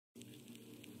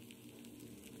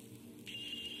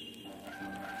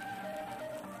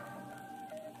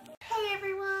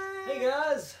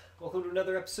guys, welcome to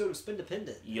another episode of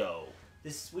SpinDependent. Yo.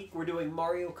 This week we're doing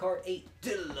Mario Kart 8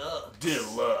 Deluxe.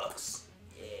 Deluxe.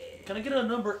 Yeah. Can I get a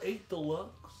number 8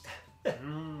 Deluxe? Yeah.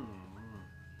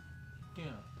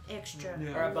 Extra. Yeah.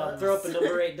 Alright, Bob, throw up a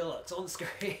number 8 Deluxe on the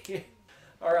screen.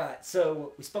 Alright,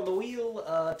 so we spun the wheel.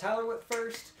 Tyler went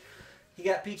first. He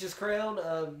got Peach's crown.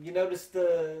 You noticed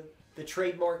the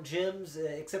trademark gems,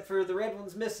 except for the red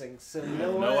one's missing. So you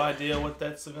know No idea what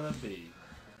that's gonna be.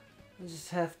 You just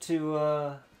have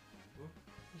to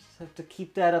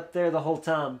keep that up there the whole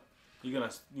time. You gonna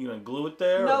glue it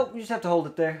there? No, or- you just have to hold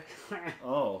it there.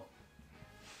 Oh.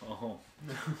 Oh.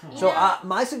 So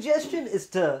my suggestion is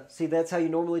to see. That's how you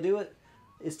normally do it.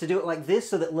 Is to do it like this,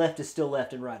 so that left is still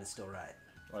left and right is still right.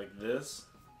 Like this?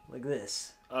 Like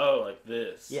this. Oh, like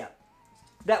this. Yeah.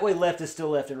 That way, left is still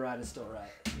left and right is still right.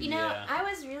 You know, I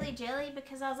was really jelly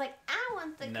because I was like, I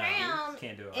want the crown.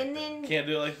 Can't do it like and that. then Can't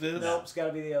do it like this? Nope, it's got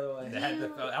to be the other way.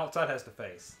 The outside has to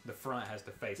face. The front has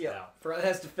to face out. Front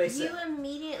has to face you out.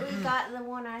 immediately got the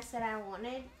one I said I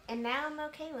wanted, and now I'm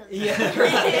okay with it.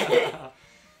 Yeah.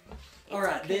 It's All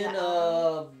right, okay.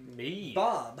 then Me.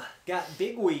 Bob got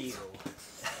big wheel.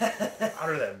 Out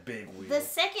of that big wheel. The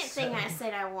second thing I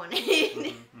said I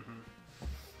wanted.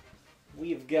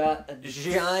 We've got a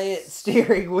giant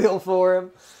steering wheel for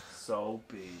him. So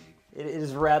big. It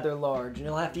is rather large, and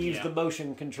he'll have to use the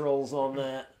motion controls on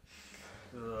that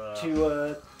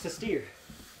to steer.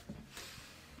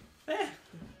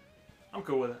 I'm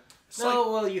cool with it.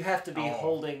 Well, you have to be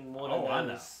holding one of those. I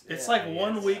know. It's Yeah. like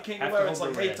one weekend Have to where it's hold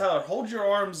like, the hey red. Tyler, hold your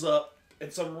arms up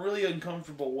in some really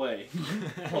uncomfortable way.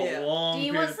 For Yeah. a long Do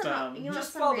you period want of some? time. You want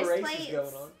Just some while the wrist race is weights?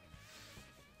 going on.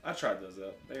 I tried those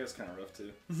out. They was kind of rough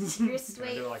too. Wrist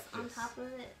I do weights like on this. top of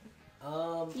it.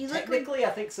 You look Technically, I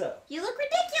think so. You look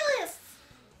ridiculous.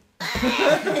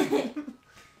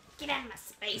 Get out of my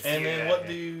space. And then what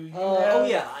do you have? Oh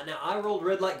yeah, now I rolled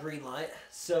red light, green light,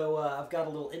 so I've got a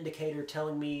little indicator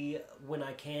telling me when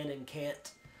I can and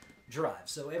can't drive.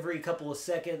 So every couple of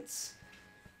seconds,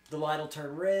 the light will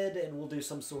turn red, and we'll do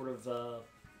some sort of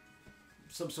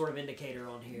indicator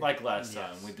on here. Like last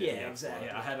time we did. Yeah, exactly.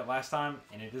 Yeah, I had it last time,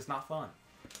 and it is not fun.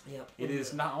 Yep. It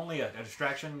is not only a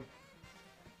distraction.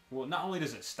 Well, not only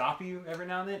does it stop you every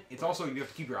now and then, it's also you have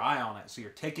to keep your eye on it, so you're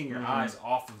taking your eyes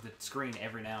off of the screen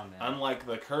every now and then. Unlike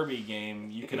the Kirby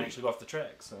game, you can actually go off the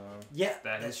track. So Yeah,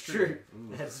 That that's is true. true.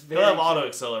 Ooh. That's he'll very have auto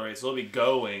accelerate, so he'll be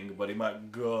going, but he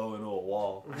might go into a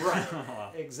wall.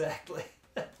 right. Exactly.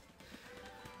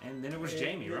 And then it was And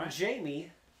Jamie, then right?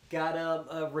 Jamie got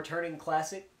a returning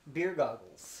classic beer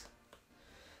goggles.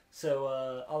 So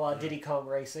a la Diddy Kong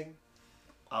Racing.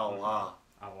 Allah.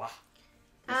 Allah.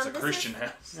 It's a This Christian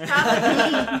is house.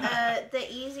 Probably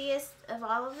the easiest of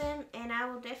all of them, and I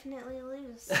will definitely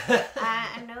lose.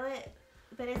 I know it,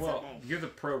 but it's Well, okay. you're the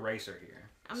pro racer here.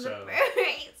 I'm so the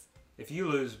race. if you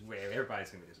lose, well, everybody's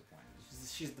going to be disappointed.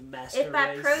 She's the master If by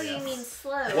race. pro Yeah. you mean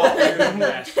slow. Well, You're the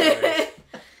master race.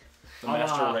 The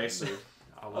master Allah. racer.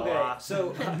 Allah. Okay, so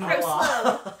Pro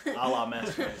slow. Allah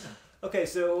master racer. okay,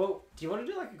 so do you want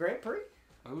to do like a Grand Prix?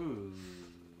 Ooh.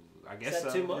 I Is guess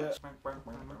that so. too much?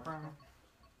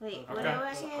 Wait, what Okay. do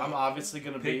I So get? I'm obviously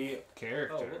gonna be Pick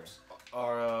character. Oh,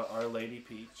 whoops. our Lady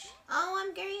Peach. Oh,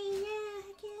 I'm green. Yeah,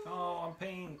 heck yeah. Oh, I'm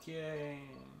pink. Yay.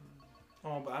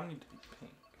 Oh, but I need to be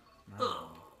pink. Oh.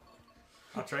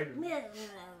 I'll trade it.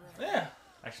 Yeah.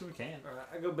 Actually, we can. All right,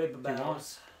 I go Baby you want.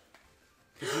 Bows.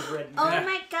 Because he's red. Oh Yeah.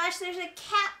 my gosh, there's a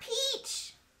cat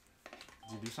peach.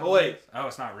 Did you do something? Oh wait. Oh,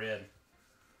 it's not red.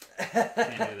 Can't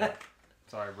do that.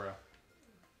 Sorry, bro.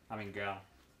 I mean, gal.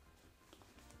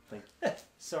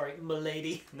 Sorry,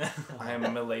 milady. I am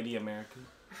a Milady American.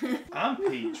 I'm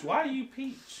Peach. Why are you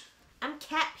Peach? I'm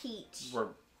cat peach. We're,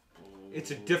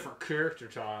 It's a different character,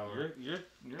 Tyler. You're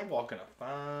walking a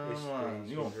fine It's line.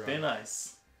 true. You're on She's thin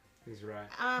ice. He's right.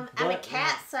 I'm a But-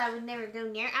 cat, so I would never go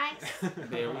near ice.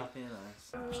 Very thin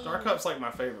ice. Star Cup's like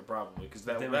my favorite probably because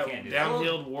that Then we can't do that.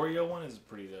 downhill Wario one is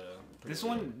pretty. Pretty This good.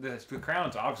 one, the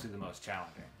crown's obviously the most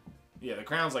challenging. Yeah, the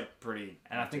crown's like pretty.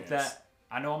 And I think intense. that,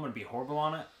 I know I'm going to be horrible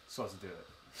on it, so let's do it.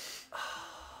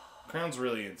 Crown's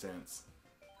really intense.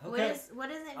 Okay. What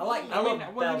does it I like- mean? I love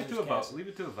Well, leave it to a Bowser's vote. Castle. Leave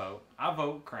it to a vote. I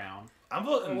vote crown. I'm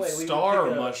voting Oh, wait, we star would or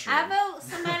pick a- mushroom. I vote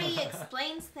somebody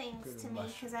explains things to me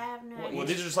because I have no idea. Well,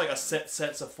 these are just like a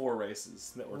sets of 4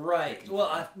 races that we're Right. picking Well,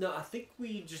 from. I think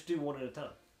we just do one at a time.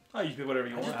 Oh, you pick whatever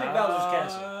you I want. just pick Bowser's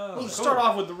Castle. Oh, We'll just cool. start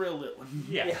off with the real little one.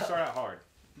 Yeah, Yeah. start out hard.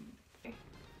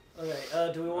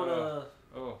 Okay. Do we want to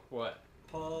Oh, what?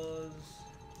 pause?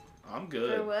 I'm For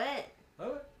good. what?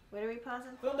 Oh, What are we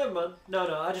pausing? well, never mind.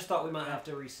 No. I just thought we might have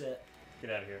to reset.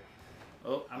 Get out of here.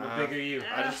 Oh, I'm a bigger you.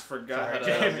 I just forgot Sorry, how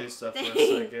to Jamie. do stuff for a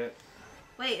Dang. second.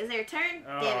 Wait, is there a turn?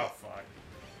 Oh, Damn it. fuck.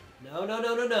 No, no,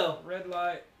 no, no, no. Red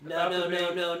light. No, About no, to be-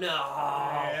 no, no,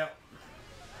 no. Yep.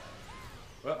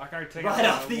 Well, I can already take Right it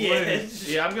off the edge.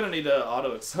 Yeah, I'm gonna need to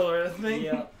auto accelerate. I think.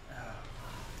 Yeah.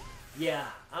 Yeah,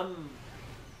 I'm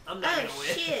not Oh, gonna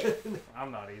win. shit.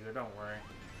 I'm not either. Don't worry.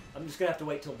 I'm just gonna have to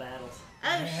wait till battles.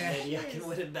 Oh, Maybe I shit. can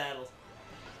win in battles.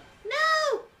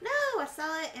 No! No! I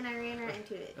saw it and I ran right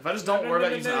into it. If I just don't No, worry no,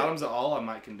 about no, using no. items at all, I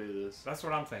might can do this. That's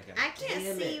what I'm thinking. I can't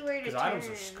Damn see it. where to Because turn. items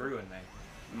are screwing me.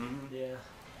 Mm-hmm. Yeah.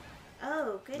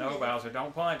 Oh, goodness. No, Bowser,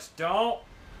 don't punch. Don't.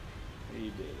 He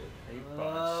did it. He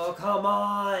Oh, punched. come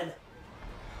on.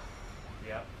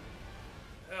 Yep.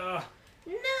 Ugh.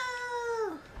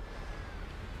 No!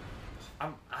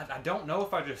 I don't know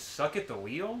if I just suck at the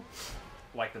wheel,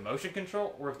 like the motion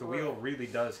control, or if the wheel really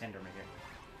does hinder me here.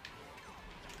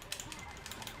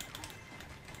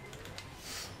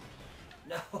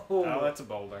 No. Oh, that's a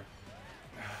boulder.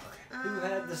 Who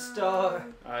had the star?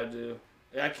 I do.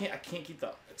 Yeah, I can't keep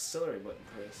the accelerate button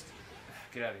pressed.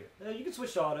 Get out of here. No, you can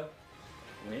switch to auto.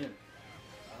 When?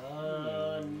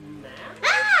 Now.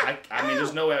 I mean,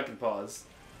 there's no way I can pause.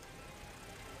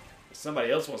 If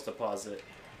somebody else wants to pause it,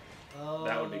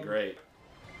 that would be great.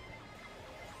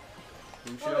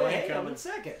 Who Oh, show hey, I'm incoming? in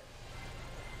second.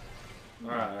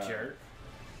 Alright. Jerk.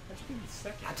 How'd you be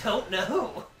second? I don't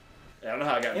know. I don't know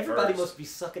how I got Everybody first. must be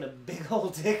sucking a big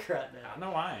old dick right I now.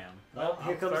 know I am. Oh,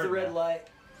 here I'm comes the third red now. light.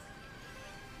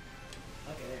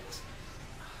 Okay, there it is.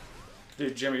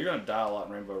 Dude, Jimmy, you're gonna die a lot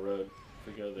in Rainbow Road if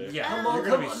we go there. Yeah, Come you're on, gonna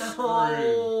come be on,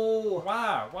 screwed. no.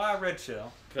 Why? Why red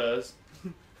shell? Cause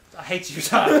I hate you,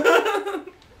 Todd.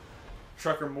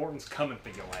 Trucker Morton's coming for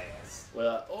your ass.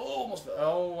 well, almost.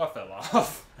 Oh, I fell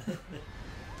off.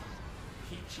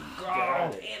 Peachy Oh,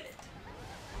 got Damn it. it.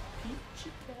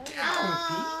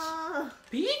 Oh.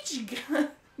 Peachy got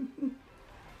it. Come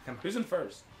on. Who's in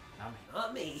first? Not me.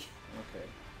 Not me. Okay,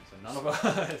 So none of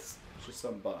us. it's just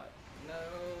some bot. No,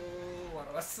 why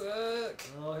do I suck?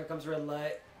 Oh, here comes red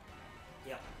light.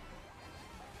 Yep.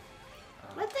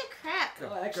 What the crap? Go,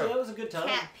 Oh, actually, go. that was a good time.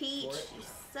 Cat Peach, for it. you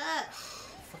suck.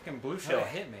 Fucking blue shell Okay.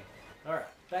 hit me. All right,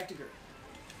 back to green.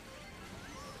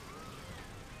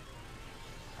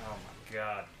 Oh my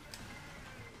god.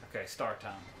 Okay, start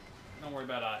time. Don't worry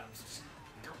about items. Just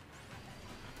go.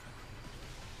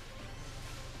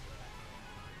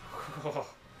 Oh.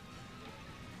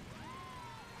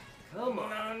 Come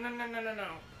on. No.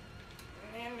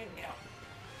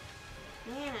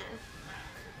 Man,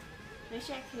 wish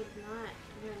I could not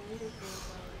run into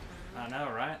things all I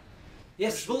know, right?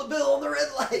 Yes, bullet bill on the red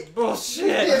light.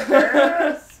 Bullshit!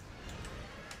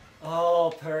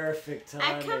 Oh, perfect the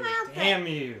time. timing. I come out Damn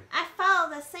you! I follow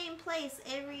the same place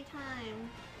every time.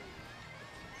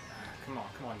 Come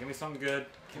on, give me something good.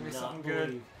 Give me Cannot something good.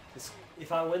 believe this-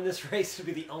 If I win this race,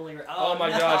 it'll be the only race. Oh my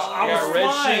no. gosh! I I got was red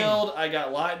flying. shield. I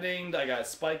got lightninged. I got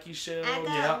spiky shield. I got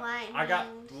Yeah, lightning. I got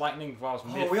lightning while I was Oh,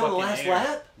 mid are we on the fucking last air.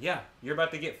 lap? Yeah, you're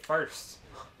about to get first.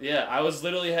 Yeah, I was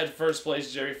literally had first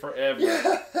place, Jerry, forever.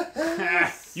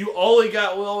 We only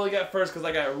got first because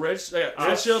I got red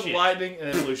Oh, shield, shit. lightning,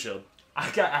 and then blue shield. I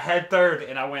had third,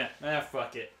 and I went,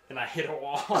 fuck it, and I hit a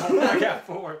wall. I got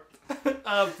fourth.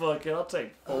 Fuck it, I'll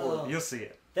take four. Oh. You'll see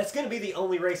it. That's gonna be the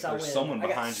only race I There's win. someone I got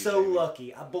behind you, so Jamie.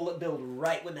 lucky. I bullet billed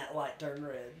right when that light turned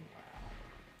red.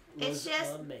 It It's was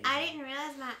just, amazing. I didn't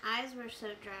realize my eyes were so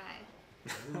dry.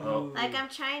 Oh. Like, I'm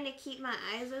trying to keep my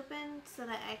eyes open so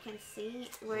that I can see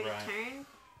where Right. to turn.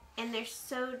 And they're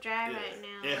so dry right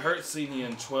now. It hurts seeing you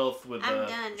in 12th with I'm the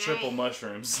done, triple right?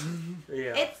 mushrooms.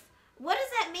 Yeah. It's, what does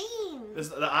that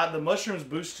mean? The mushrooms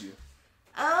boost you.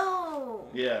 Oh.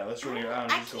 Yeah, that's really. I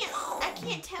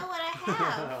can't tell what I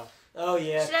have. Oh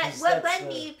yeah. Should I, 'cause what that's,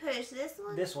 button do you push? This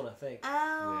one? This one, I think.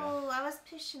 Oh, I was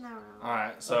pushing the wrong. All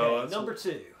right, so Okay, let's- number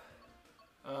 2.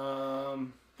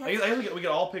 I guess we could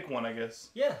all pick one. I guess.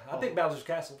 Yeah, I picked Bowser's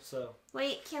Castle. So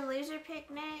Wait, can loser pick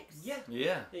next? yeah,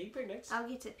 Yeah. you pick next. I'll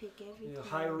get to pick everything.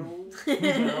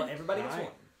 Hyrule. No, everybody gets Right.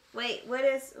 one. Wait, what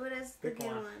is the Pick good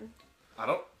one. one? I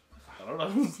don't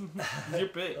know. Your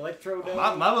pick. Electro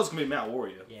Dome. My vote's gonna be Mount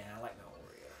Wario. Yeah, I like Mount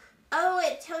Wario. Oh,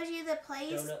 it tells you the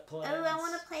place. Donut Oh, Plains. I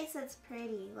want a place that's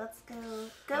pretty. Let's go.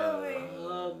 Go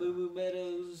Uh, over. Moo Moo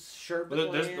Meadows,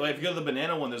 Sherbet There's, Land. if you go to the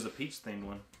banana one, there's a peach themed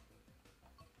one.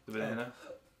 The banana.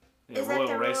 Yeah, Is that Royal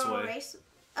the Raceway. Royal Race?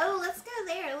 Oh, let's go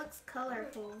there. It looks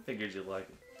colorful. Figured you'd like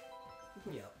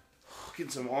it. Yeah.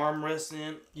 Getting some armrests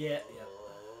in. Yeah.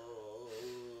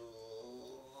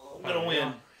 I'm gonna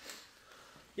win.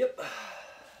 Yep.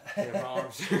 Yeah, my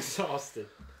arms are exhausted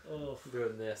Oh,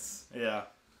 doing this. Yeah.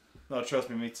 No, trust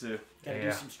me, me too. gotta do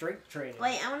Yeah. some strength training.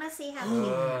 Wait, I want to see how.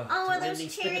 Ugh. Oh, To are win those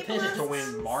these cherry independents. blossoms?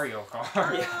 To win Mario Oh,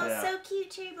 Kart. Yeah. so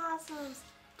cute cherry blossoms.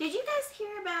 Did you guys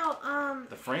hear about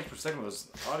The frames per second of those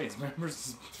audience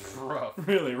members is Rough.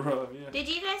 really rough. Yeah. Did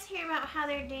you guys hear about how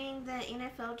they're doing the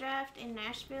NFL draft in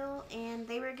Nashville, and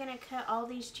they were gonna cut all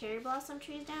these cherry blossom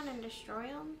trees down and destroy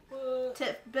them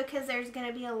because there's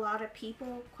gonna be a lot of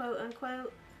people, quote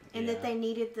unquote, and that they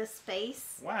needed the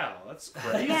space. Wow, that's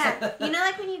crazy. Yeah, you know,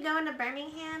 like when you go into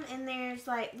Birmingham and there's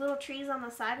like little trees on the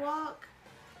sidewalk.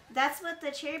 That's what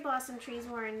the cherry blossom trees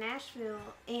were in Nashville,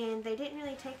 and they didn't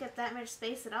really take up that much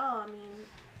space at all. I mean,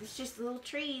 it's just little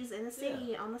trees in the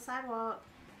city on the sidewalk,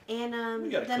 and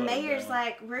the mayor's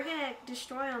like, we're gonna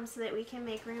destroy them so that we can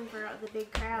make room for the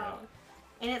big crowd.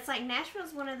 Yeah. And it's like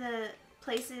Nashville's one of the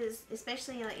places,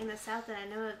 especially like in the South that I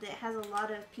know of, that has a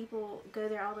lot of people go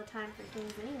there all the time for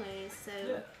things, anyways.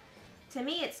 So. To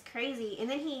me, it's crazy. And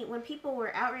then when people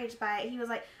were outraged by it, he was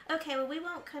like, "Okay, well, we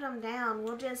won't cut them down.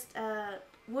 We'll just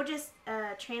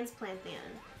transplant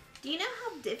them." Do you know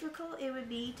how difficult it would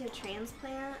be to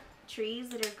transplant trees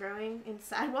that are growing in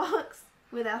sidewalks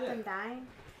without them dying?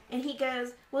 And he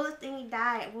goes, "Well, if they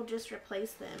die, we'll just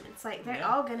replace them." It's like they're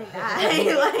all gonna die.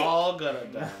 They're all gonna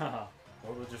die.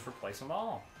 Or we'll just replace them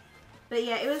all. But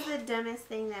yeah, it was the dumbest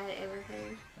thing that I ever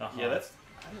heard. Yeah, I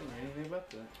didn't know anything about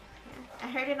that. I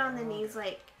heard it on the news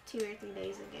like 2 or 3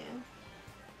 days ago.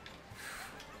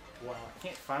 Wow, I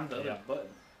can't find the other button.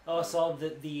 Oh, I saw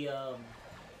that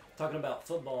talking about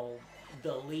football,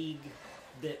 the league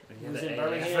that was in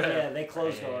Birmingham, they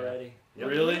closed already. Yep.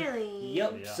 Really?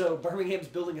 Yep. Yeah. So Birmingham's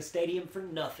building a stadium for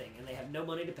nothing, and they have no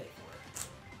money to pay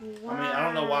for it. Wow. I mean, I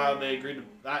don't know why they agreed to.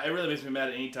 It really makes me mad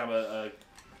at any time a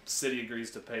city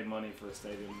agrees to pay money for a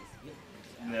stadium. Yep.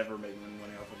 Never making any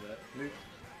money off of that.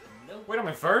 Nope. Wait,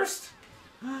 I'm first.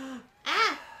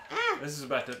 This is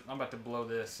I'm about to blow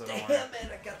this. So damn it!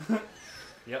 I got.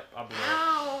 Yep, I blew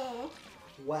it.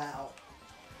 Wow.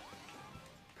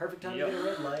 Perfect time to get a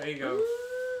red light. There you go.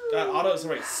 God, auto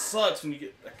accelerate sucks when you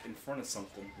get like, in front of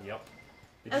something. Yep.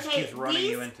 It just keeps running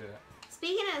you into it.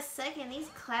 Speaking of sucking, these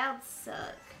clouds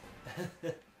suck.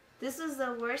 This was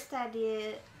the worst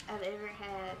idea I've ever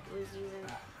had, was using.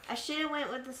 I should have went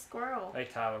with the squirrel. Hey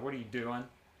Tyler, what are you doing?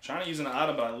 Trying to use an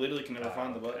item, but I literally can never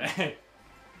find the button.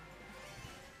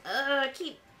 I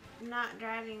keep not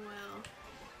driving well.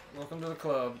 Welcome to the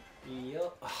club.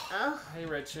 Yep. Hey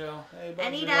Red Shell. Hey, I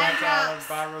need eye drops.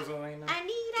 Bye Rosalina. I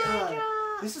need eye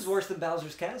drops. This is worse than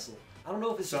Bowser's Castle. I don't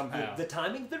know if it's just the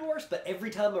timing's been worse, but every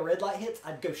time a red light hits,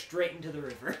 I'd go straight into the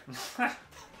river.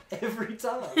 Every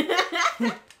time.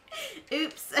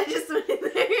 Oops, I just went in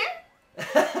there.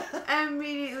 I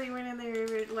immediately went in the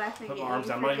river laughing Put at my arms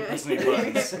you down, for I'm not even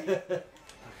going pressing any buttons.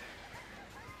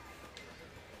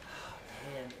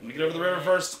 Let me get over the river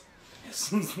first.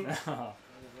 Yes. No.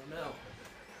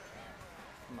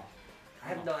 I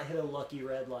have not hit a lucky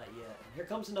red light yet. Here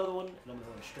comes another one, and I'm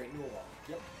going straight into a wall.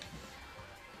 Yep.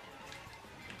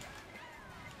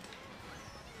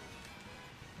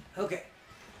 Okay.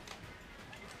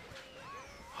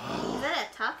 Is that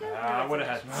a taco? I would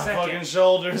have had my fucking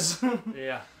shoulders.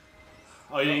 Yeah.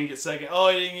 Oh, you didn't get second. Oh,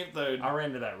 you didn't get third. I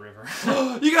ran to that river.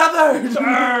 You got third!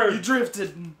 Third! You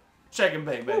drifted. Check and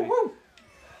bake, baby. Woo-woo.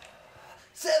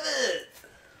 7th!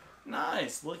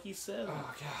 Nice. Lucky 7. Oh,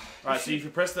 God. Alright, so if you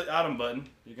press the item button,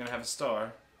 you're going to have a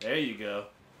star. There you go.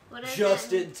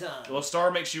 Just in time. Well, star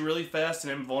makes you really fast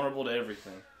and invulnerable to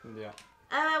everything. Yeah.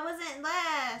 Oh, I wasn't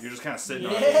last. You're just kind of sitting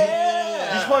on it.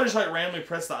 Yeah! You should probably just like randomly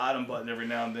press the item button every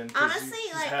now and then.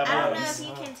 Honestly, like, I don't know if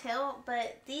you can tell,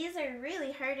 but these are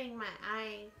really hurting my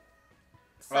eye.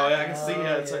 Oh, yeah, I can see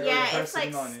it. It's like, it's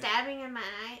like stabbing in my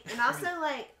eye. And also,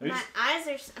 like, my eyes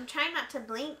are... I'm trying not to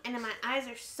blink, and my eyes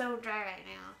are so dry right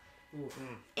now. Oof.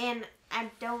 And I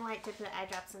don't like to put eye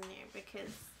drops in there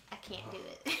because I can't do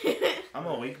it. I'm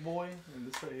a weak boy,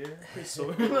 and this right here.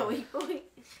 So I'm a weak boy.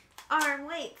 Arm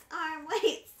weights, arm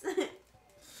weights.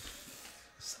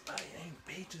 Somebody named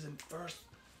Peaches in first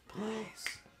place.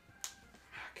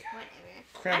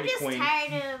 Whatever. I'm just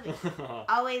tired of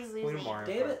always losing.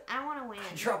 Damn it. I want to win.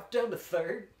 I dropped down to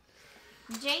 3rd.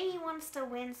 Jamie wants to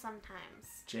win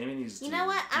sometimes. Jamie needs to. You know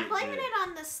what? I'm blaming it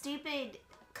on the stupid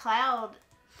cloud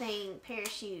thing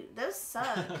parachute. Those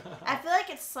suck. I feel like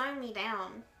it's slowing me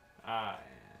down. I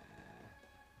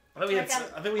think we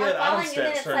had item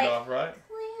stats turned off, right?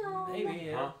 Maybe,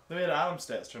 yeah. Huh? We had item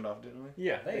stats turned off, didn't we?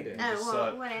 Yeah, they did. Oh,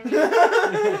 well, whatever.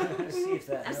 Let's see if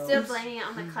that I'm helps. still blaming it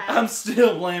on the clouds. I'm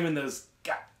still blaming those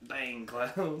goddamn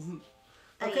clouds.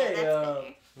 Okay, yeah,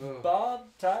 that's Bob,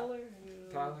 Tyler,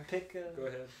 pick a... Go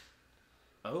ahead.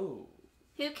 Oh.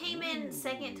 Who came in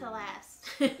second to last?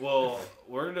 Well,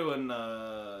 we're doing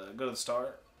go to the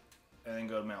start and then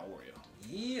go to Mount Oreo.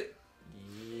 Yeah.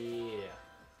 Yeah.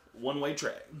 One-way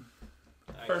track.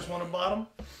 First one at bottom.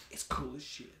 It's cool as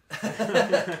shit.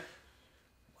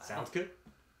 Sounds good.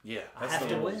 Yeah, I that's have the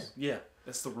to rules. win. Yeah,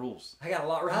 that's the rules. I got a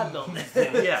lot riding on this.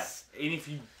 Yeah, and if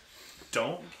you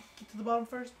don't get to the bottom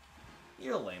first,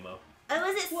 you're a lame-o. Oh,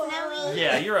 was it snowy?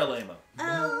 Yeah, you're a lame-o.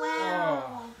 Oh,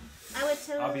 wow. I would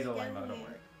totally I'll be the go lame-o, don't here.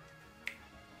 worry.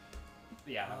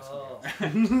 Yeah, I'm just, Oh.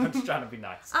 I'm just trying to be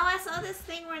nice. Oh, I saw this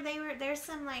thing where there's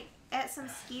some, like, at some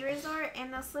ski resort,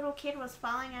 and this little kid was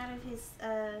falling out of his,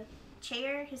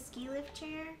 chair, his ski lift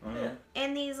chair. Yeah.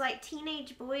 And these, like,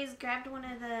 teenage boys grabbed one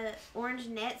of the orange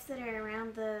nets that are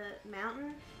around the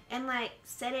mountain and, like,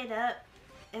 set it up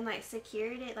and, like,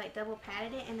 secured it, like, double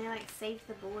padded it, and they, like, saved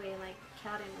the boy and, like,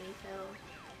 caught him when he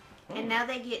fell. And now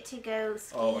they get to go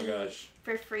ski Oh my gosh.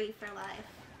 for free for life.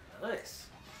 Nice.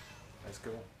 That's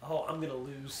cool. Oh, I'm gonna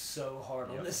lose so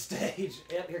hard on this stage.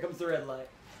 Yep, here comes the red light.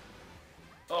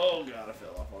 Oh god, I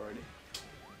fell off already.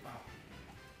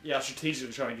 Yeah, I'm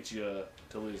strategically trying to get you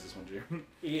to lose this one, Jared.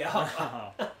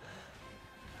 Yeah.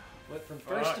 Went from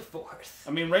first to fourth.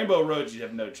 I mean, Rainbow Road, you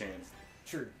have no chance.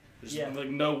 True. There's Yeah. like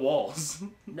no walls.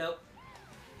 Nope.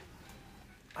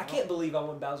 I can't believe I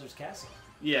won Bowser's Castle.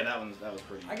 Yeah, that was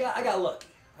pretty. I got lucky.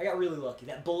 I got really lucky.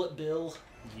 That bullet bill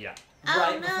Yeah.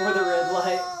 right before the red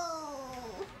light.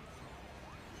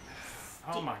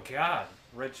 Oh my god.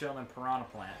 Red shell and piranha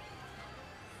plant.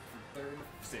 Third,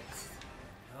 sixth.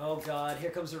 Oh god, here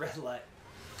comes the red light.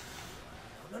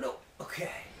 No.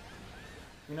 Okay.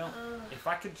 You know, if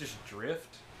I could just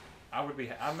drift, I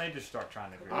may just start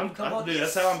trying to drift. Dude,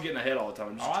 that's how I'm getting ahead all the time.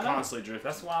 I'm just I know. constantly drifting.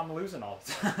 That's why I'm losing all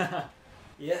the time.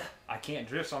 Yeah. I can't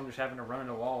drift, so I'm just having to run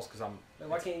into walls because I'm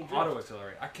Why can't you drift? auto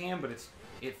accelerate. I can, but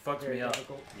it fucks Very me up.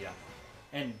 difficult. Yeah.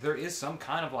 And there is some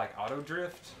kind of like auto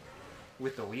drift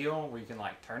with the wheel where you can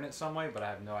like turn it some way, but I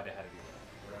have no idea how to do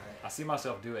it. Right. I see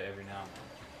myself do it every now and then.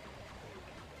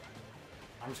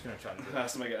 I'm just gonna try to do it.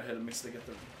 Somebody got ahead of me, so they got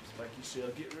the spiky shell.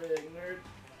 Get ready, nerd.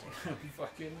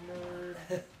 Fucking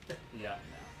nerd. Yeah.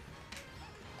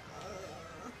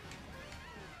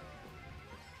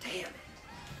 Damn it.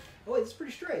 Oh wait, this is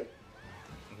pretty straight.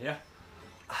 Yeah.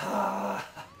 Ah.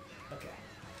 Okay.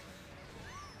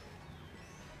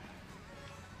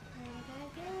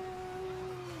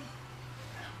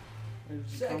 Where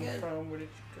did you Second. come from? Where did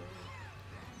you go?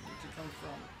 Where'd you come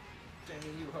from?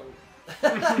 Jamie, you hope.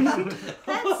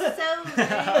 That's so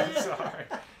I'm rude. sorry.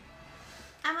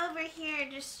 I'm over here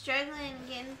just struggling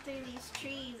getting through these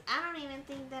trees. I don't even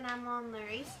think that I'm on the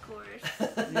race course.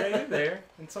 Yeah, you're there,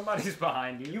 and somebody's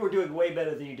behind you. You were doing way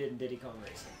better than you did in Diddy Kong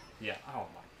Racing. Yeah. Oh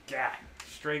my god.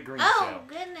 Straight green Oh, shell.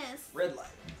 goodness. Red light.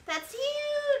 That's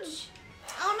huge.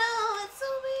 Oh, no. It's so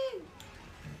big.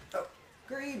 Oh,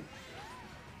 green.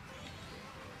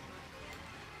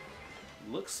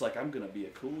 Looks like I'm gonna be a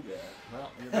cool guy. Well,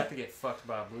 you're about to get fucked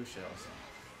by a blue shell. So.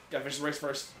 Gotta finish the race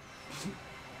first.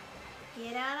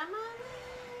 Get out of my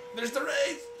way. There's the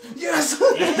race! Yes!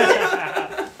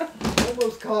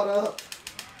 Almost caught up.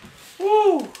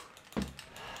 Woo!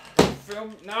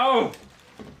 Film? No!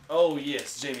 Oh,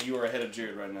 yes, Jamie, you are ahead of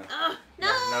Jared right now. No.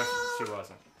 No, she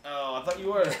wasn't. Oh, I thought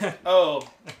you were. Oh,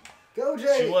 Go,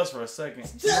 Jay. she was for a second.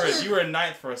 You were in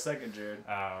ninth for a second, Jared.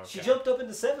 Oh, okay. She jumped up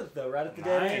into seventh though, right at the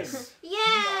dead end. Nice. Yeah.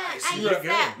 I You used were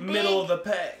that big. middle of the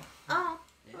pack. Oh.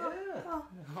 Yeah. Oh.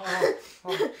 Oh,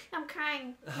 oh, I'm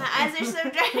crying. My eyes are so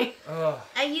dry. oh.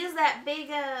 I used that big,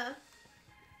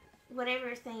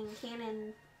 whatever thing,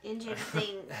 cannon engine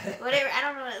thing. Whatever. I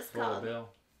don't know what it's Bullet called. bill.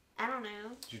 I don't know.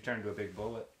 Did you turn into a big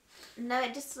bullet? No,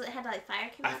 it just had like fire I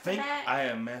coming out the think back. I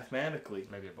am mathematically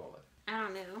Maybe a bullet. I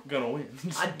don't know. gonna win.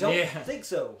 I don't Yeah. think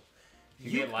so.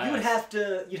 You You get last.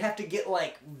 you'd have to get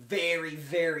like very,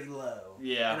 very low.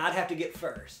 Yeah. And I'd have to get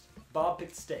first. Bob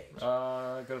picked the stage.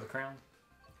 Go to the crown.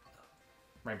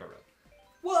 Rainbow Road.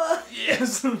 What?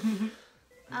 Yes. Oh.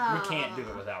 We can't do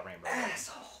it without Rainbow Road.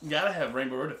 Asshole. You gotta have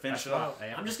Rainbow Road to finish it off.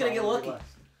 I'm just gonna get lucky.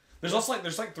 There's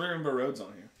like 3 Rainbow Roads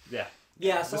on here. Yeah.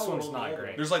 Yeah, I saw This one's one not the other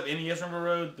great. There's like the NES Rainbow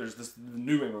Road. There's this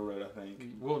new Rainbow Road, I think.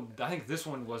 Well, I think this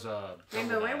one was a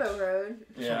Rainbow Road.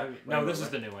 Yeah. No, this is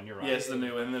the new one. You're right. Yeah, it's the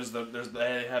new one. They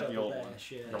have the Double old one.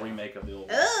 dash, yeah. The remake of the old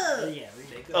one. Ugh. Yeah,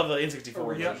 remake Of the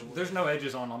N64 Yeah, version. there's no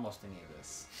edges on almost any of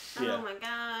this. Yeah. Oh my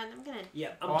god. I'm gonna. Yeah,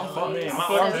 Oh, I'm done. fucking- Man, my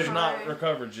So arms are hard. not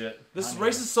recovered yet. This I know.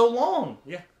 race is so long.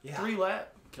 Yeah. Yeah. 3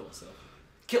 lap. Kill myself.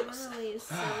 Kill I'm myself. gonna lose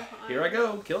so hard. Here I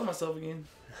go, killing myself again.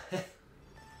 Okay.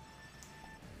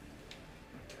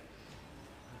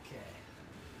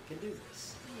 Can do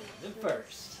this. In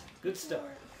first. Good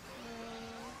start.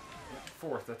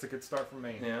 Fourth. That's a good start for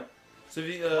me. Yeah. So have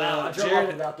you, Wow, I drove Jared,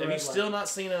 off without the have you red still light. not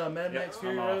seen Mad Yep, Max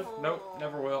Fury I'm Road? off. Nope,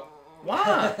 never will.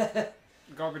 Why?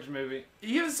 Garbage movie.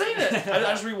 You haven't seen it. I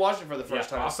just rewatched it for the first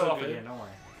Yeah, time. I'll It's so fill off good. again. Don't worry.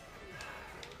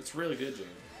 It's really good,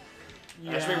 Jamie.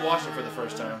 I just rewatched it for the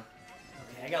first time.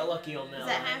 Okay, I got lucky on that. Does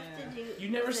that have to do? You've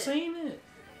never seen it.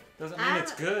 Doesn't mean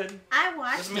it's good. I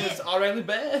watched Doesn't mean it, it's automatically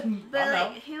bad. but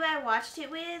like who I watched it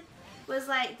with was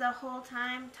like the whole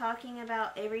time talking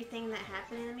about everything that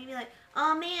happened in the movie. Like,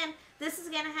 oh man, this is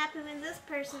gonna happen with this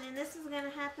person, and this is gonna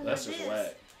happen That's with just this.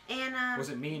 whack. And Was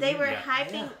it me and they you? were Yeah.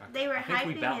 hyping. Yeah. They were I think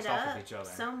we hyping bounced it off of up each other.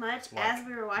 so much Like, as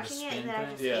we were watching the it spin that I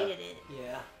thing? just Yeah. hated it.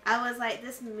 Yeah. I was like,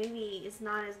 this movie is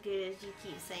not as good as you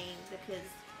keep saying because,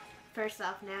 first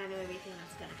off, now I know everything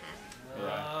that's gonna happen.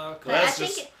 Right. Okay. But That's I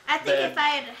just think bad. if I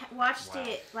had watched Wow.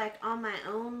 it like on my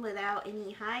own without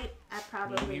any hype, I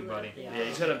probably you, would. buddy. Yeah. Yeah,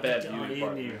 you had a bad Me viewing and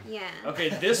partner. you. Yeah. Okay,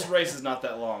 this race is not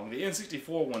that long. The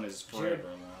N64 one is forever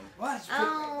long. What?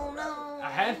 Oh no. I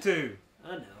had to.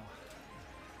 I know.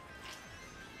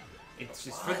 It's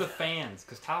just for the fans,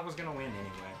 because Todd was gonna win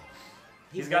anyway.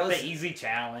 He He's got the wasn't. easy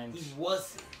challenge. He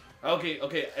wasn't.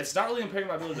 Okay. It's not really impairing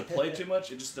my ability to play too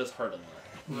much. It just does hurt a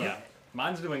lot. Yeah,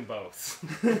 mine's doing both.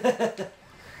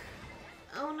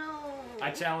 Oh no.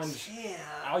 I challenge. Yeah.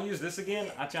 I'll use this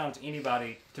again. I challenge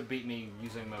anybody to beat me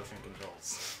using motion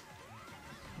controls.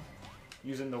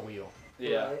 Using the wheel.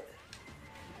 Yeah. Right.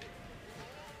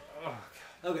 Oh,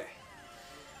 Okay.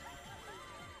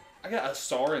 I got a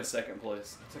star in second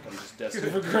place. It's like I'm just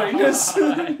destined for greatness.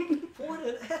 What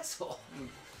an asshole.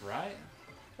 right?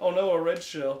 Oh no, a red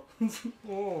shell.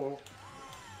 Oh.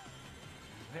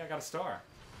 Hey, I got a star.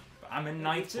 But I'm in Yeah, me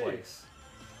ninth too. place.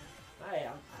 Hey,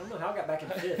 I don't know how I got back in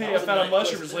fifth. Hey, I was in found a ninth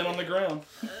mushroom place just laying on the ground.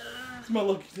 It's my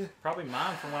lucky day. Probably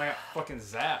mine from when I got fucking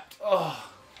zapped.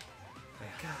 Oh.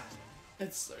 God.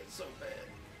 It's so bad.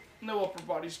 No upper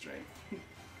body strength.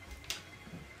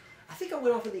 I think I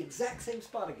went off in the exact same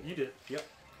spot again. You did. Yep.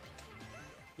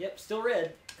 Yep, still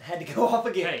red. Had to go off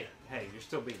again. Hey, you're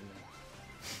still beating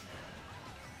me.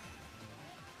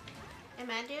 Am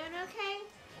I doing okay?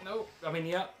 Nope. I mean,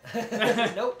 yep.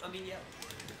 Nope, I mean, yeah.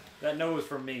 That no was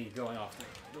for me going off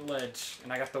the ledge,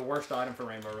 and I got the worst item for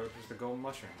Rainbow Road, which is the golden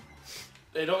mushroom.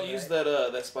 Hey, don't use that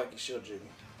that spiky shield, Jimmy.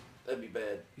 That'd be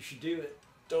bad. You should do it.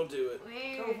 Don't do it.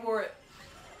 Where? Go for it.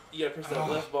 You gotta press that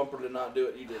left bumper to not do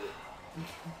it. You did it.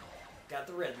 Got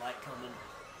the red light coming.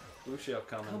 Blue shell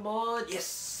coming. Come on.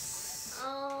 Yes.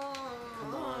 Oh.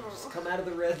 Come on. Just come out of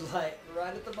the red light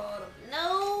right at the bottom.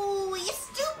 No, you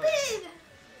stupid.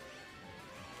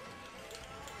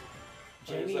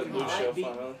 Jamie, There's that you blue shell might be,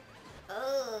 finally.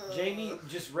 Jamie,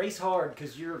 just race hard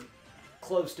because you're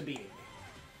close to beating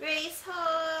me. Race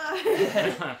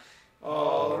hard.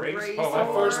 Oh, race Race hard.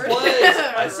 my first hard. place.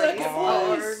 My Race second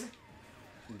hard. place.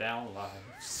 Down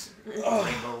lives.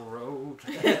 Rainbow Road.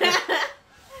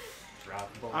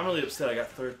 Drive boy. I'm really upset I got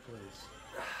third place.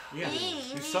 Yeah,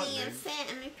 Hey, you suck, me, dude. I'm sad.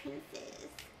 I'm a princess.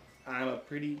 I'm a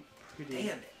pretty Damn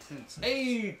it.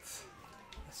 Eighth.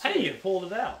 Hey, you pulled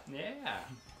it out. Yeah.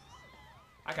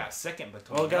 I got second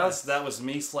between. Well, guys, us. that was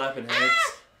me slapping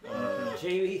heads.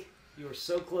 Jamie, you were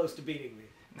so close to beating me.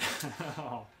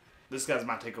 Oh. This guy's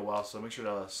might take a while, so make sure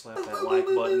to slap that like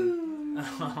button.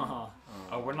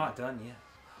 Oh, we're not done yet.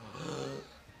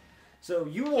 So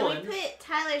you Can we won. put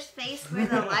Tyler's face where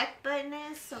the like button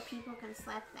is so people can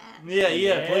slap that? Yeah,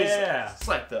 Yeah. please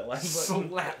slap that like button.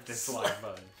 Slap this like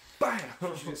button. Bam!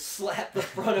 You just slap the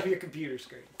front of your computer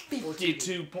screen.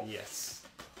 52 points. Yes.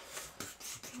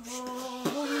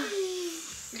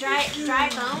 Dry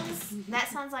bones? That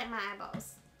sounds like my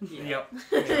eyeballs. Yeah.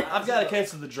 Yep. I've got a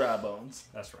case of the dry bones.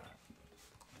 That's right.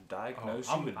 Diagnose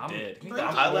Oh, you with I'm- dead. I'm The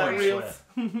highlight orange reel. sweat.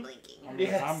 Blinking.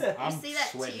 Yes. You I'm see that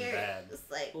sweating tear? bad.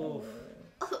 It's like, Oof.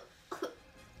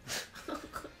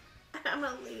 I'm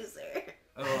a loser.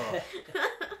 Ugh.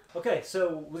 Okay,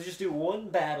 so we'll just do one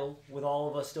battle with all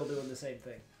of us still doing the same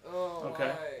thing.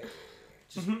 Okay.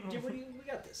 Just, we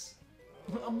got this.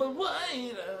 But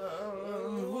wait.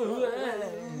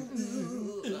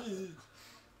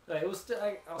 Alright, I'll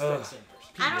start the same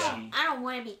person. I don't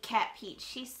want to be Cat Peach.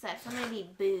 She sucks. I'm gonna be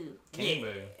Boo. King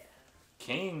Boo.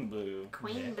 King Boo.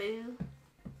 Queen Yeah. Boo.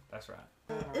 That's right.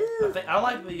 Ooh. I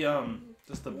like the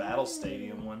just the battle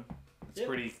stadium one. It's Yeah.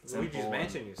 pretty Luigi's simple.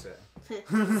 Mansion, you said.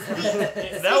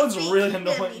 That one's Sweet really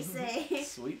kingdom, annoying. you say.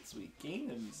 Sweet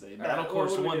kingdom, you say. Alright, Battle what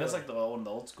Course are we 1, that's doing? like the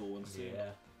old school ones too. Yeah.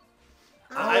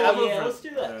 I Oh, vote yeah, for let's do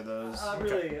that. either of those. I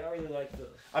really like the.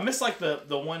 I miss like the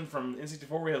one from N64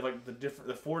 where we have like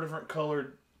the 4 different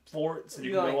colored forts and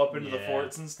you can Like- go up into the Yeah.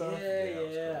 forts and stuff. Yeah, that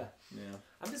was yeah. Yeah.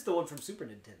 I missed the one from Super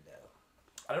Nintendo.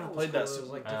 I never That was played that. cool. It was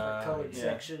like different colored yeah.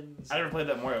 sections. I never played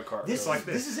that Mario Kart. This though. like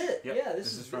this is it. Yep. Yeah,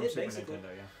 this is from it, Super basically.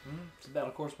 Nintendo, yeah. It's a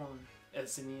Battle Course 1 at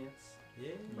SNES. Yeah.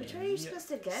 Which way are you supposed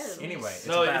to go? Anyway, it's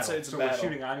No, a it's battle. a so battle. we're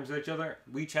shooting items at each other.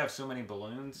 We each have so many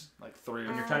balloons, Like 3.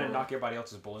 and you're trying to knock everybody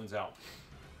else's balloons out.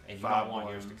 and you 5 don't want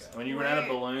yours to balloons. go. When you run out of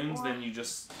Where- balloons, what? then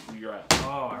you're out.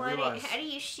 Oh, I realized How do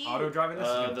you shoot? auto driving this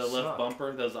is gonna The left suck.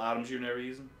 bumper, those items you're never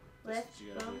using. That's Left what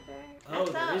you gotta do. bumper? Oh, I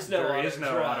there thought- is no There auto is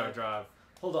no drive. auto drive.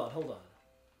 Hold on.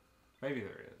 Maybe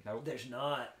there is. Nope. There's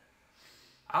not.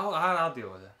 I'll deal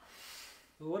with it.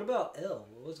 What about L?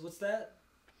 What's that?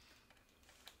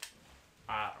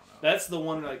 I don't know. That's the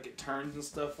one like it turns and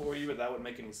stuff for you, but that wouldn't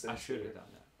make any sense. I should here. have done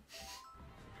that.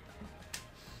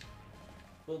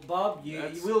 Well, Bob, you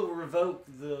will revoke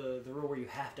the rule where you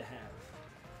have to have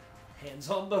hands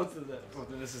on both of those. Well,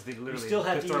 then this is the literally still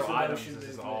have to throw use the items. motion This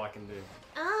is movement. all I can do.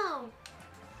 Oh.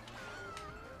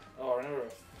 Oh, I remember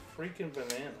a freaking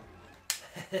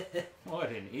banana. What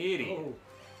an idiot! Oh,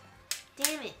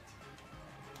 Damn it.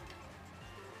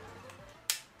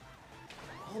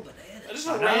 banana. Just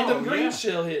I a know, random green yeah.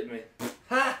 shell hit me.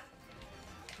 Ha!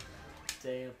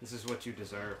 Damn. This is what you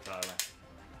deserve, Tyler.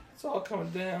 It's all coming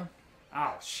down.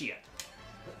 Oh shit!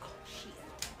 Oh, shit.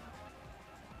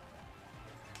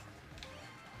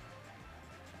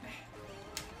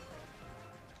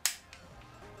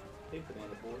 Big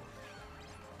banana boy.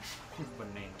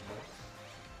 Banana.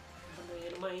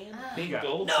 Banana man. Pink got-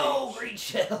 gold. No, teeth. green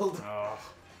shelled. Oh,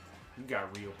 you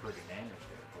got real pretty manners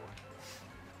there, boy.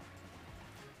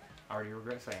 I already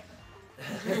regret saying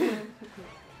that.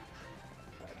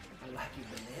 I like you,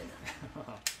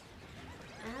 banana.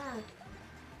 Ah.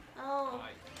 Oh.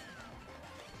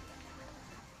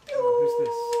 Who's this?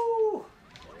 Ooh.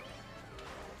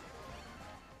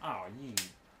 Oh, you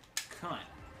cunt.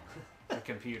 The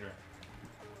computer.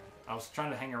 I was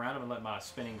trying to hang around him and let my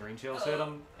spinning green shells hit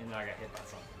him, and then I got hit by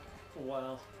something.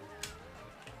 Wow.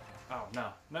 Oh, no.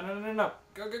 No.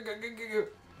 Go.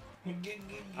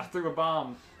 I threw a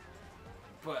bomb,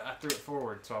 but I threw it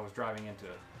forward, so I was driving into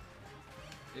it.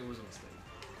 It was a mistake.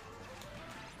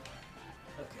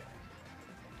 Okay.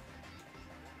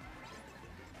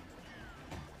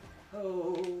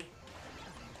 Oh.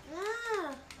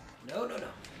 Ah. No.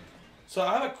 So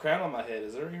I have a crown on my head.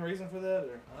 Is there any reason for that,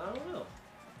 or I don't know.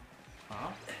 Huh?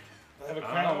 I have a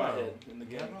crown on my Oh. head in the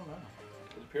Yeah, I game? don't know.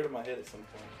 It appeared on my head at some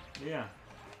point. Yeah.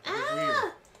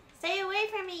 Ah. Stay away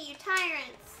from me, you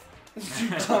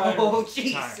tyrants. Oh,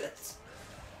 Jesus.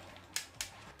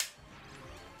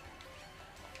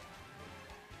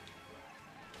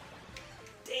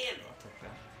 Damn it. I'll take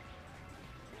that.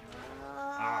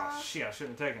 Ah. Oh, shit, I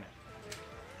shouldn't have taken it.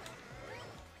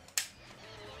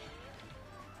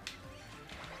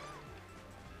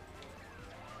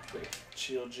 Wait,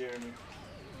 chill, Jeremy.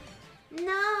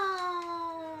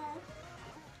 No.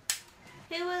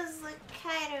 Who was like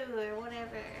Kaido or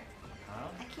whatever? Huh?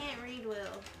 I can't read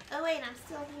well. Oh wait, I'm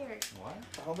still here. What?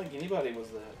 I don't think anybody was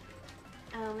that.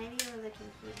 Oh, maybe it was a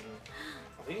computer.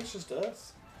 I think it's just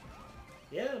us.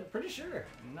 Yeah, I'm pretty sure.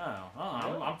 No.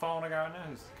 I'm following a guy right now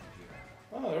who's the computer.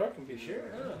 Oh, there are computers. Sure.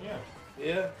 Oh. Yeah.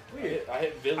 Yeah. Weird. I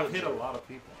hit village. I've hit a lot of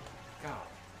people. God.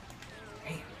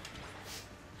 Damn.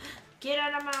 Get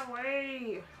out of my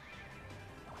way!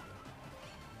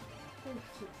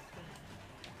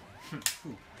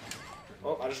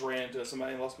 Oh, I just ran into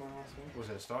somebody and lost my last one. Was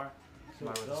it a star?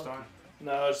 Somebody with a star?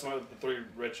 No, it's somebody with the 3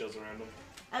 red shells around them.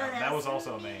 Oh, That was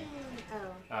also me. me. Oh.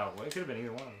 Oh, well, it could have been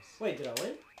either one of us. Wait, did I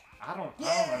win? I don't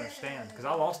understand because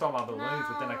I lost all my balloons,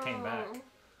 but then I came back. No.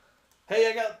 Hey,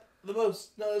 I got the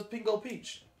most. No, it was Pink Gold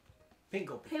Peach.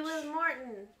 Pingle. Who was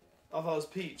Morton? I thought it was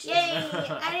Peach. Yay!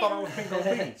 I thought I was Pink Gold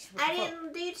Peach. What I the fuck?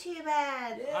 didn't do too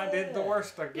bad. I did the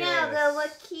worst, I guess. Yeah, the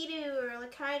Lakitu or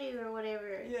Lakaidu or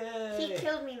whatever. Yay. He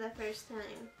killed me the first time.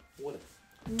 What?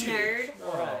 Nerd.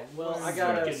 Alright, well, I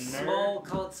got a small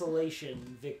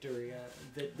consolation victory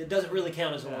that doesn't really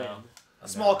count as a No. win. A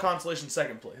small consolation,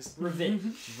 second place.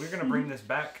 Revenge. We're going to bring this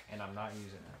back, and I'm not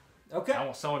using it. Okay. I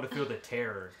want someone to feel the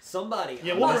terror. Somebody.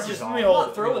 Yeah, I'm well, not this is just all- I'm let me hold not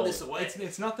it, throwing let me this away.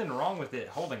 It's nothing wrong with it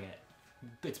holding it.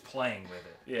 It's playing with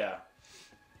it. Yeah.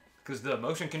 Because the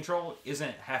motion control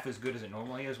isn't half as good as it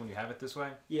normally is when you have it this way.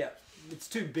 Yeah, it's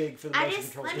too big for the I motion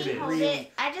just controls. let to me be hold really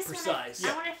it. I just precise.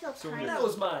 want to feel So tiny. That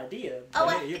was my idea. Oh,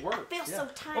 Yeah, I, it worked, I feel yeah. so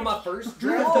tiny. On my first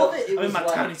draft of it, it I'm was in my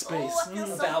like, tiny space. Oh, I feel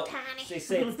so about, tiny. they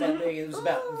say it's that big, it was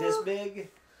about this big,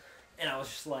 and I was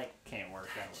just like, Can't work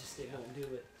I out. just it won't do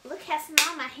it. Look how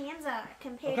small my hands are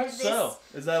compared Okay, to this. so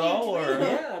is that all, or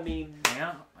Yeah, I mean,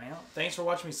 Yeah. thanks for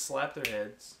watching me slap their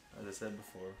heads, as I said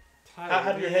before.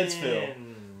 How do your heads feel?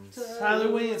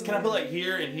 Tyler wins. Can I put like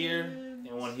here and here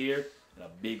and one here and a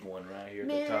big one right here at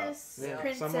the top? Miss Yeah,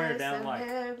 Princess somewhere down, like,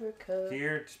 America.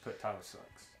 Here, just put Tyler sucks.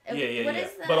 Oh, Yeah. what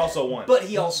is that? But also one. but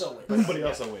he also wins. But he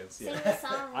also wins. Sing Yeah. the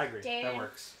song. I agree. Jared. That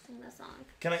works. Sing the song.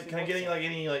 Can I get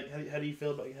any how do you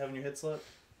feel about having your head slapped?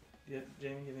 Yeah,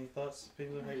 Jamie, you have any thoughts?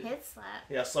 Opinions on how you- Head slap.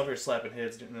 Yeah, I saw her slapping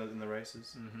heads in the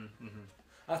races. Mm-hmm.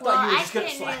 I thought Well, you were I just gonna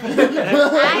couldn't slap really.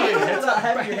 it. About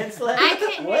having your head slapped? I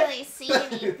couldn't What? really see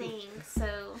anything,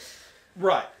 so.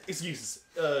 Right. Excuses.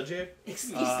 Jay?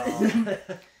 Excuse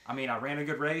I mean, I ran a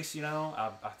good race, you know.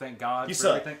 I thank God You for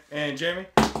suck. everything. And Jeremy?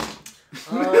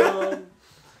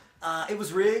 It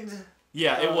was rigged.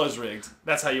 Yeah, it was rigged.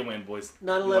 That's how you win, boys.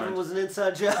 9/11 was an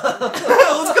inside job.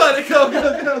 Let's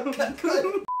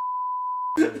go.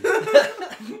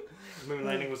 Moon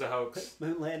landing was a hoax.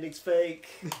 Moon landing's fake.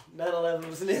 9/11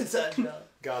 was an inside job.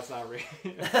 God's not real.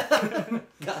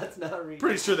 God's not real.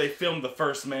 Pretty sure they filmed the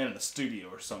first man in a studio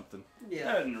or something. Yeah.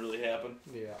 That didn't really happen.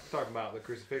 Yeah, talking about the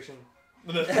crucifixion.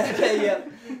 Yeah.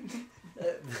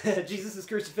 Jesus'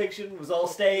 crucifixion was all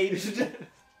staged.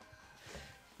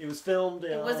 It was filmed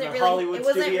in It wasn't a really. Hollywood It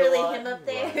wasn't studio really lot. him up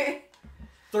there. Right.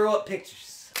 Throw up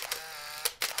pictures.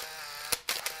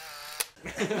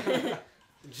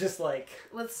 Just like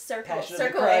With circle Passion of the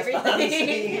circle Christ behind the everything.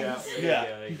 scenes. Yeah.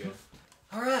 There you go.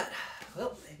 All right.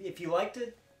 Well, if you liked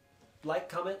it, like,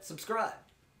 comment, subscribe.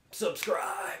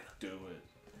 Subscribe. Do it.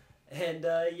 And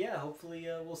yeah, hopefully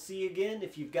we'll see you again.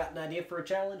 If you've got an idea for a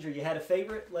challenge or you had a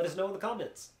favorite, let us know in the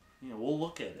comments. Yeah, we'll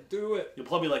look at it. Do it. You'll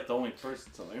probably be like the only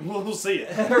person. So we'll see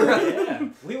it. Right. Yeah.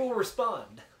 We will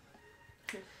respond.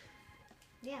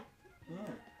 Yeah.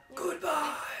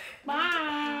 Goodbye.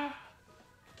 Bye.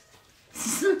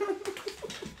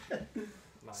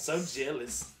 Nice. So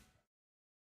jealous.